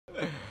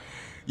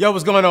Yo,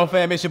 what's going on,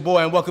 fam? It's your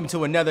boy, and welcome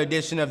to another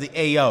edition of the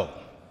AO.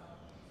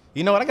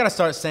 You know what? I gotta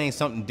start saying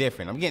something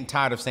different. I'm getting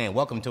tired of saying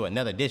welcome to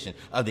another edition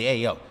of the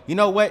AO. You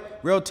know what?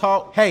 Real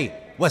talk. Hey,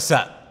 what's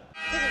up?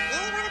 Do you really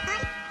want to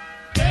party?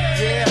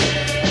 Yeah.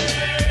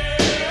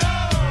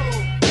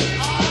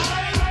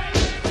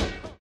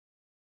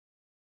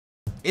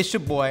 It's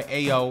your boy,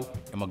 AO,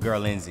 and my girl,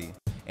 Lindsay.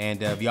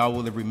 And if y'all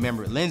will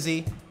remember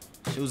Lindsay,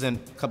 she was in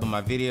a couple of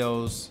my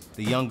videos,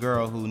 the young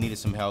girl who needed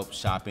some help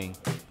shopping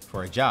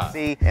for a job.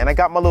 See, and I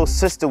got my little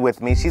sister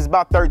with me. She's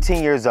about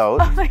 13 years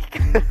old. Oh my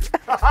God.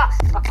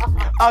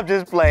 I'm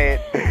just playing.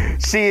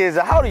 She is,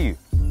 how old are you?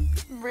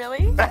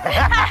 Really?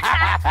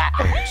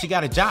 She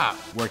got a job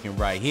working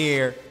right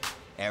here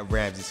at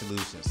Ramsey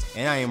Solutions.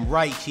 And I am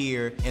right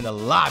here in the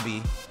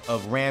lobby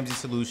of Ramsey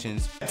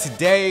Solutions.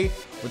 Today,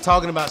 we're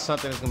talking about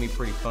something that's gonna be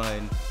pretty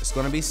fun. It's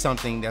gonna be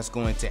something that's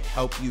going to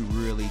help you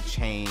really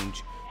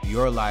change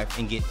your life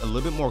and get a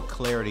little bit more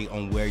clarity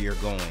on where you're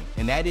going.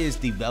 And that is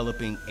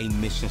developing a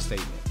mission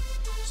statement.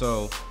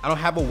 So I don't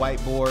have a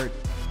whiteboard,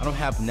 I don't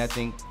have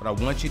nothing. What I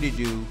want you to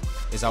do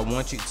is I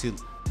want you to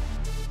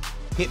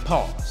hit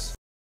pause.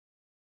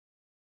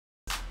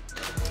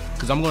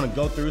 Because I'm gonna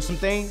go through some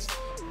things,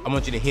 I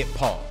want you to hit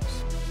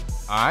pause.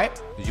 All right?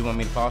 Did you want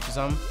me to pause for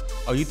something?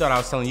 Oh, you thought I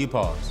was telling you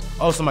pause.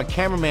 Oh, so my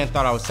cameraman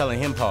thought I was telling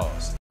him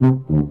pause.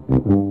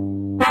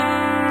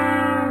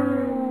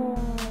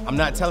 I'm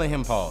not telling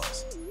him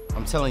pause.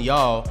 I'm telling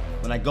y'all,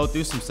 when I go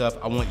through some stuff,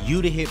 I want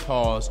you to hit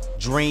pause,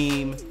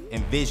 dream,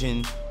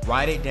 envision,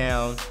 write it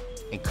down,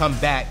 and come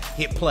back,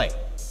 hit play,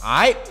 all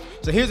right?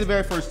 So here's the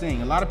very first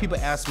thing. A lot of people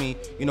ask me,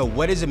 you know,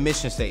 what is a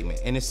mission statement?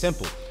 And it's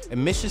simple. A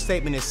mission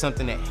statement is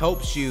something that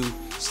helps you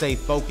stay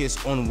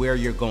focused on where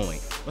you're going.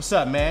 What's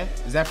up, man?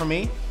 Is that for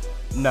me?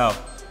 No.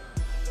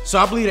 So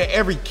I believe that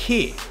every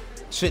kid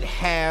should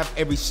have,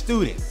 every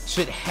student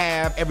should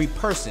have, every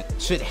person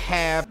should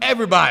have,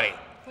 everybody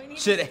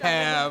should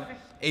have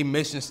a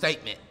mission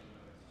statement.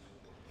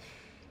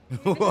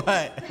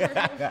 What?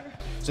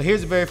 So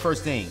here's the very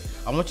first thing.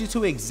 I want you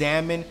to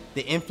examine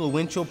the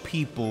influential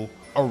people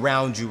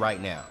around you right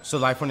now. So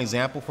like for an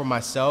example, for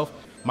myself,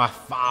 my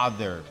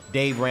father,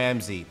 Dave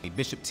Ramsey,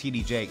 Bishop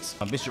T.D. Jakes,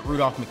 Bishop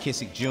Rudolph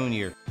McKissick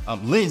Jr.,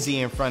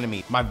 Lindsay in front of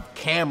me, my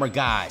camera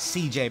guy,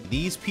 CJ.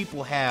 These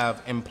people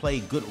have and play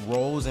good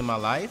roles in my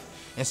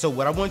life. And so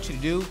what I want you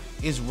to do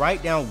is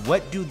write down,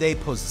 what do they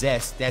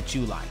possess that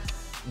you like?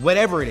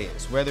 Whatever it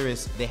is, whether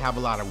it's they have a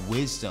lot of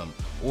wisdom,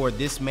 or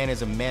this man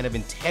is a man of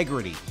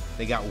integrity,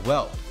 they got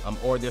wealth,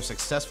 or they're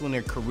successful in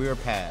their career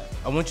path.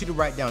 I want you to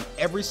write down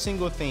every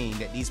single thing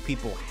that these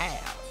people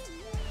have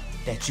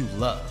that you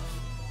love,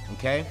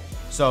 okay?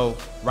 So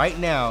right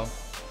now,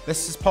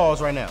 let's just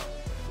pause right now.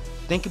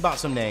 Think about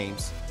some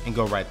names and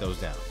go write those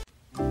down.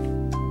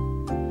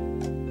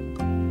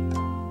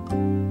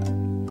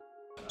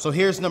 So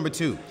here's number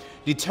 2.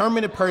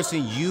 Determine the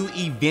person you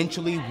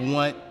eventually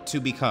want to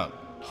become.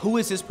 Who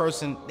is this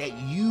person that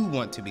you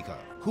want to become?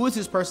 Who is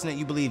this person that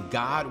you believe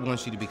God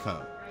wants you to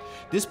become?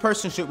 This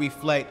person should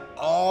reflect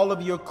all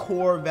of your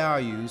core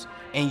values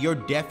and your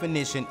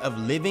definition of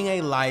living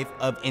a life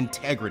of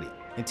integrity.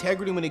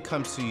 Integrity when it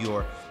comes to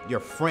your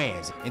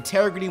friends,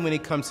 integrity when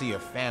it comes to your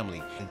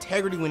family,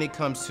 integrity when it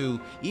comes to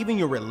even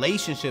your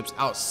relationships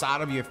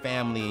outside of your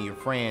family and your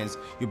friends,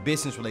 your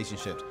business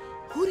relationships.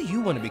 Who do you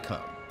want to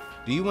become?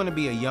 Do you want to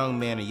be a young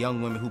man, a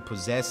young woman who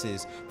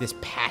possesses this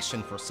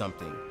passion for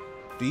something?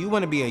 Do you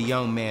want to be a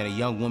young man, a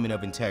young woman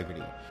of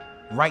integrity?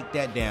 Write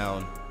that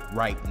down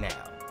right now.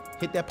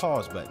 Hit that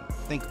pause button.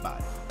 Think about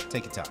it.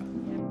 Take your time.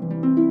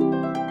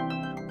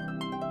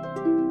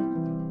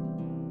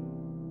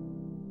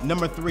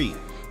 Number 3,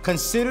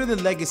 consider the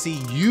legacy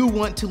you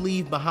want to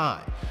leave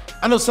behind.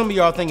 I know some of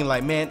y'all thinking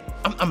like, man,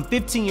 I'm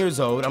 15 years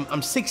old,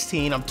 I'm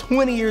 16, I'm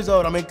 20 years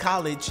old, I'm in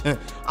college.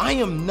 I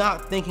am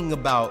not thinking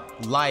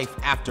about life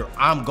after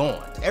I'm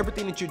gone.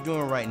 Everything that you're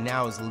doing right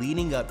now is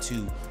leading up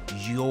to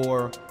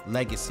your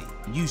legacy.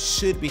 You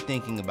should be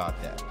thinking about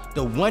that.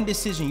 The one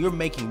decision you're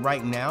making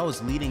right now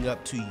is leading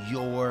up to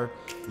your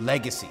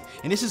legacy.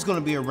 And this is gonna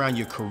be around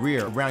your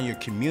career, around your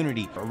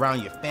community,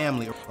 around your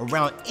family,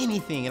 around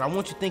anything. And I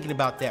want you thinking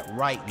about that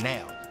right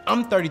now.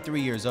 I'm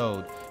 33 years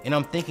old and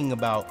I'm thinking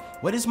about,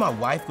 what is my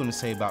wife gonna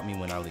say about me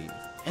when I leave?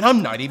 And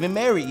I'm not even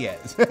married yet.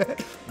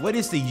 What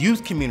is the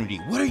youth community?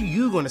 What are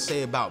you gonna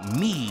say about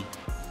me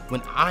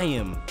when I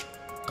am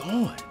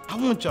gone? I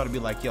want y'all to be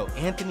like, yo,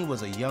 Anthony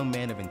was a young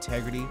man of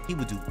integrity. He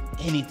would do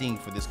anything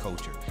for this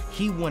culture.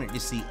 He wanted to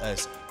see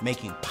us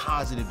making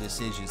positive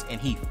decisions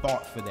and he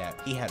fought for that.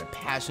 He had a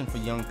passion for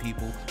young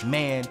people.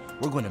 Man,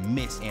 we're gonna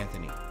miss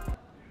Anthony.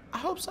 I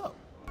hope so.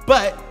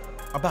 But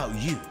about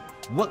you,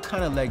 what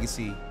kind of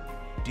legacy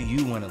do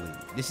you want to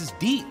leave? This is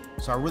deep,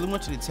 so I really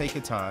want you to take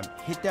your time,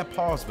 hit that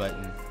pause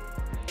button,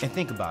 and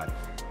think about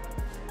it.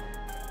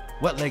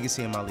 What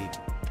legacy am I leaving?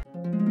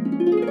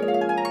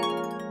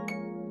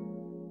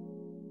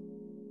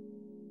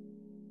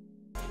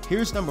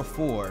 Here's number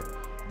 4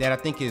 that I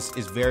think is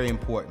very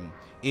important,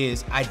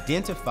 is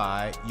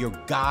identify your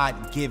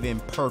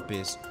God-given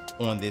purpose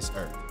on this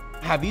earth.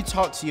 Have you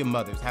talked to your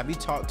mothers? Have you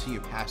talked to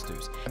your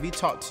pastors? Have you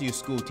talked to your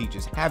school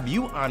teachers? Have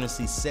you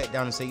honestly sat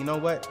down and said, you know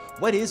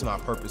what is my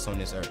purpose on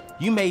this earth?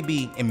 You may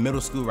be in middle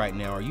school right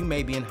now, or you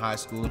may be in high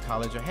school,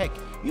 college, or heck,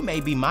 you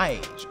may be my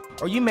age,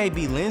 or you may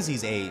be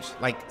Lindsay's age,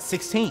 like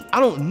 16. I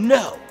don't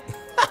know.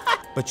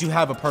 But you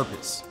have a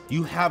purpose.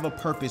 You have a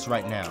purpose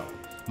right now.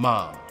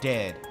 Mom,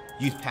 dad,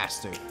 youth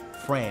pastor,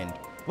 friend.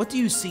 What do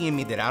you see in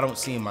me that I don't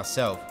see in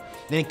myself?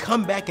 Then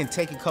come back and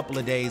take a couple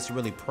of days to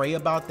really pray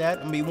about that.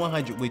 I'm gonna be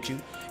 100 with you.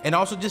 And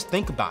also just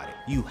think about it.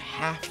 You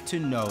have to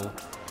know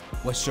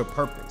what's your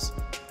purpose,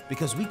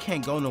 because we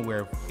can't go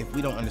nowhere if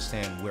we don't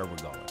understand where we're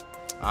going.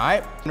 All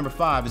right? Number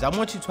 5 is I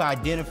want you to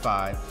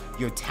identify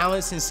your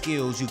talents and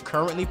skills you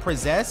currently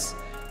possess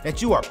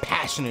that you are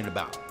passionate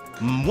about.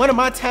 One of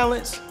my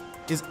talents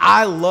is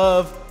I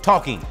love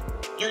talking.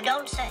 You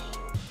don't say.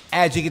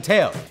 As you can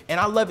tell. And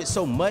I love it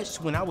so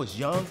much. When I was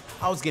young,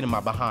 I was getting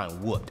my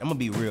behind whooped. I'm gonna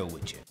be real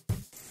with you.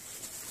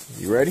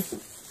 You ready?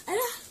 I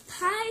don't have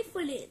time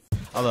for this.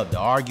 I love to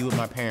argue with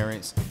my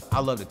parents. I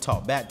love to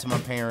talk back to my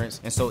parents.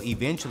 And so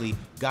eventually,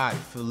 God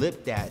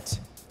flipped that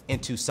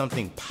into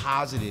something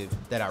positive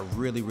that I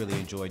really, really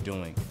enjoy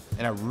doing.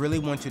 And I really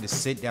want you to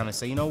sit down and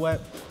say, you know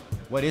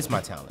what is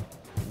my talent?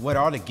 What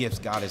are the gifts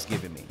God has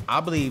given me? I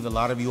believe a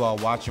lot of you all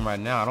watching right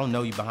now, I don't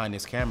know you behind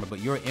this camera,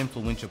 but you're an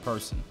influential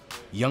person.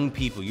 Young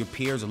people, your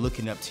peers are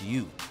looking up to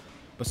you.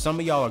 But some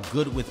of y'all are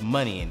good with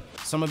money, and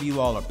some of you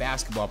all are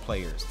basketball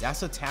players.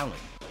 That's a talent.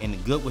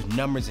 And good with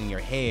numbers in your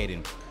head.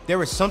 And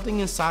there is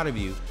something inside of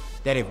you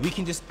that if we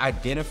can just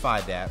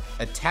identify that,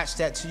 attach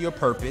that to your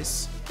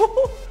purpose,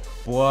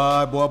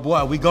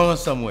 boy, we going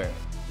somewhere.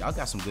 Y'all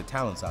got some good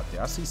talents out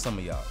there. I see some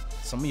of y'all.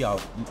 Some of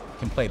y'all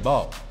can play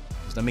ball.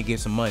 So let me get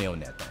some money on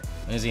that thing.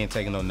 Lindsay ain't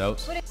taking no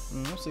notes. I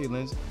see you,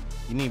 Lindsay.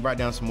 You need to write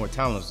down some more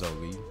talents though,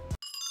 will you?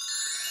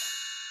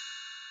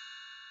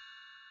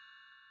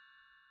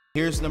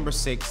 Here's number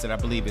 6 that I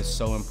believe is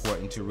so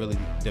important to really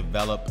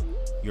develop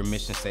your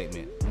mission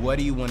statement. What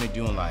do you want to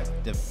do in life?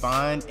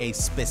 Define a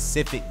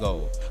specific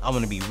goal. I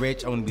want to be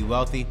rich, I want to be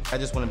wealthy, I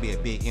just want to be a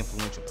big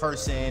influential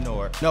person,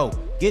 or no,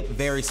 get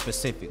very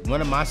specific.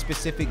 One of my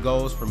specific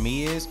goals for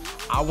me is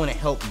I want to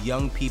help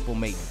young people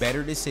make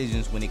better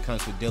decisions when it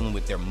comes to dealing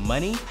with their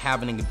money,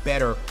 having a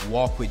better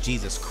walk with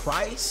Jesus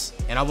Christ,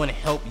 and I want to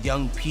help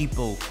young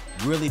people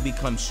really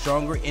become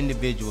stronger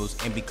individuals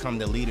and become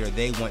the leader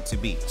they want to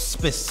be.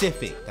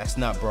 Specific, that's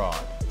not broad.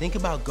 Think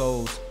about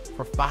goals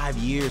for 5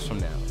 years from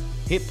now.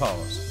 Hit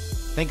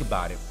pause, think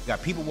about it. You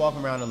got people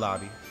walking around the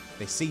lobby,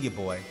 they see your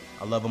boy,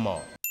 I love them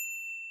all.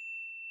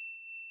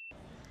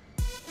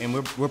 And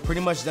we're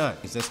pretty much done.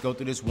 Let's go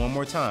through this one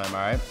more time,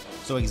 all right?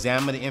 So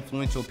examine the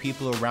influential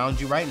people around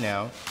you right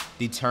now.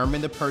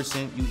 Determine the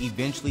person you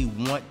eventually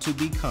want to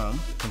become.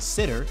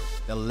 Consider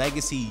the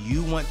legacy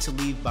you want to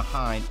leave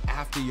behind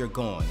after you're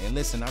gone. And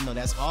listen, I know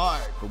that's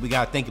hard, but we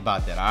gotta think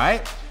about that, all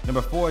right?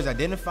 Number 4 is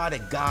identify the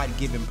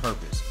God-given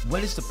purpose.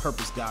 What is the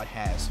purpose God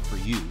has for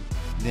you?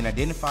 Then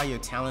identify your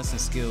talents and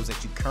skills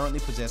that you currently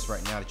possess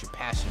right now that you're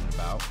passionate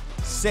about.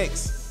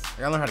 6, I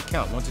gotta learn how to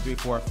count. 1, 2, 3,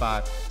 4,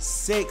 5.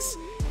 6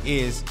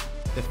 is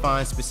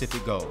define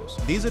specific goals.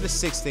 These are the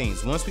 6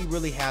 things. Once we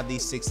really have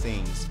these 6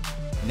 things,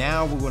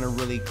 now we're gonna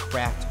really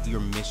craft your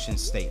mission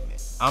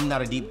statement. I'm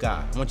not a deep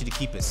guy. I want you to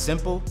keep it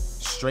simple,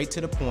 straight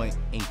to the point,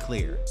 and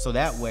clear. So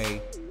that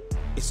way,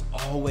 it's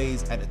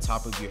always at the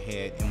top of your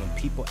head, and when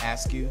people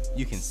ask you,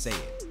 you can say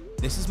it.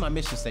 This is my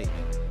mission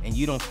statement, and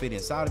you don't fit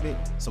inside of it,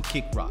 so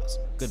kick rocks.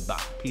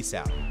 Goodbye, peace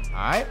out, all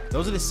right?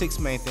 Those are the 6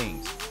 main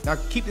things. Now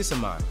keep this in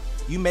mind.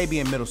 You may be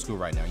in middle school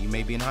right now, you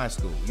may be in high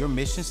school. Your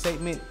mission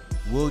statement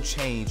will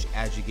change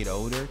as you get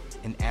older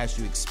and as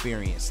you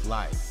experience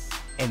life,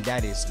 and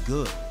that is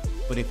good.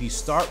 But if you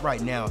start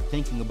right now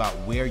thinking about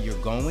where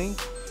you're going,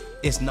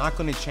 it's not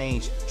gonna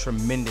change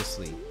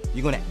tremendously.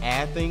 You're gonna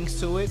add things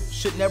to it,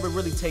 should never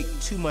really take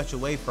too much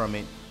away from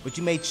it, but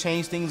you may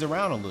change things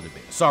around a little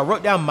bit. So I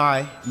wrote down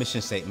my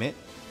mission statement,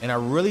 and I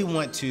really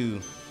want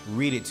to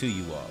read it to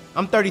you all.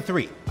 I'm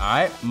 33, all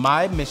right?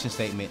 My mission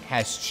statement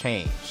has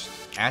changed,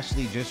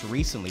 actually just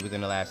recently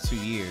within the last 2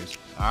 years,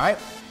 all right?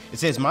 It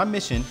says, my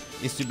mission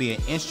is to be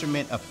an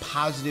instrument of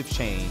positive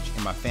change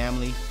in my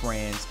family,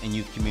 friends, and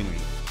youth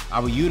community. I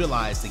will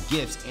utilize the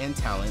gifts and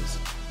talents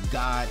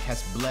God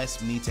has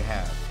blessed me to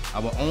have. I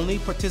will only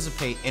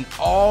participate in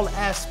all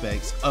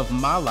aspects of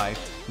my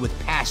life with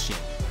passion,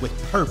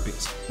 with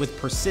purpose, with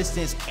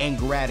persistence and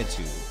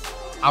gratitude.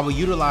 I will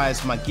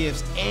utilize my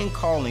gifts and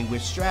calling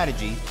with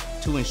strategy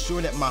to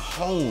ensure that my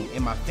home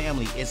and my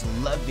family is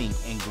loving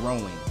and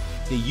growing.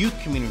 The youth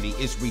community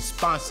is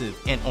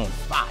responsive and on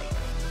fire.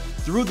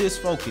 Through this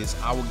focus,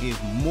 I will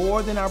give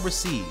more than I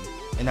receive,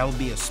 and I will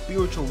be a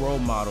spiritual role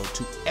model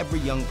to every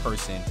young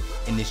person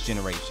in this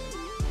generation.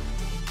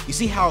 You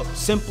see how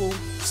simple,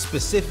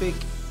 specific,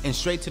 and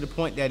straight to the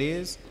point that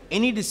is?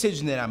 Any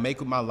decision that I make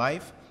with my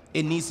life,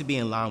 it needs to be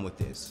in line with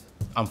this.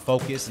 I'm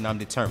focused and I'm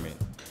determined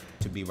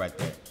to be right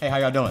there. Hey, how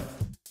y'all doing?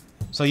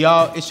 So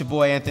y'all, it's your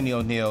boy Anthony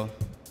O'Neal.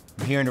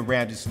 I'm here in the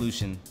Ramsey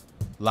Solution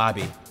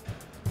lobby,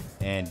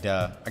 and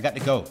I got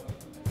to go.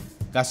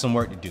 Got some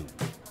work to do.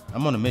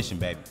 I'm on a mission,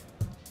 baby.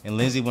 and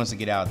Lindsay wants to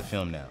get out of the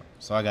film now,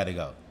 so I gotta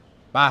go.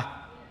 Bye.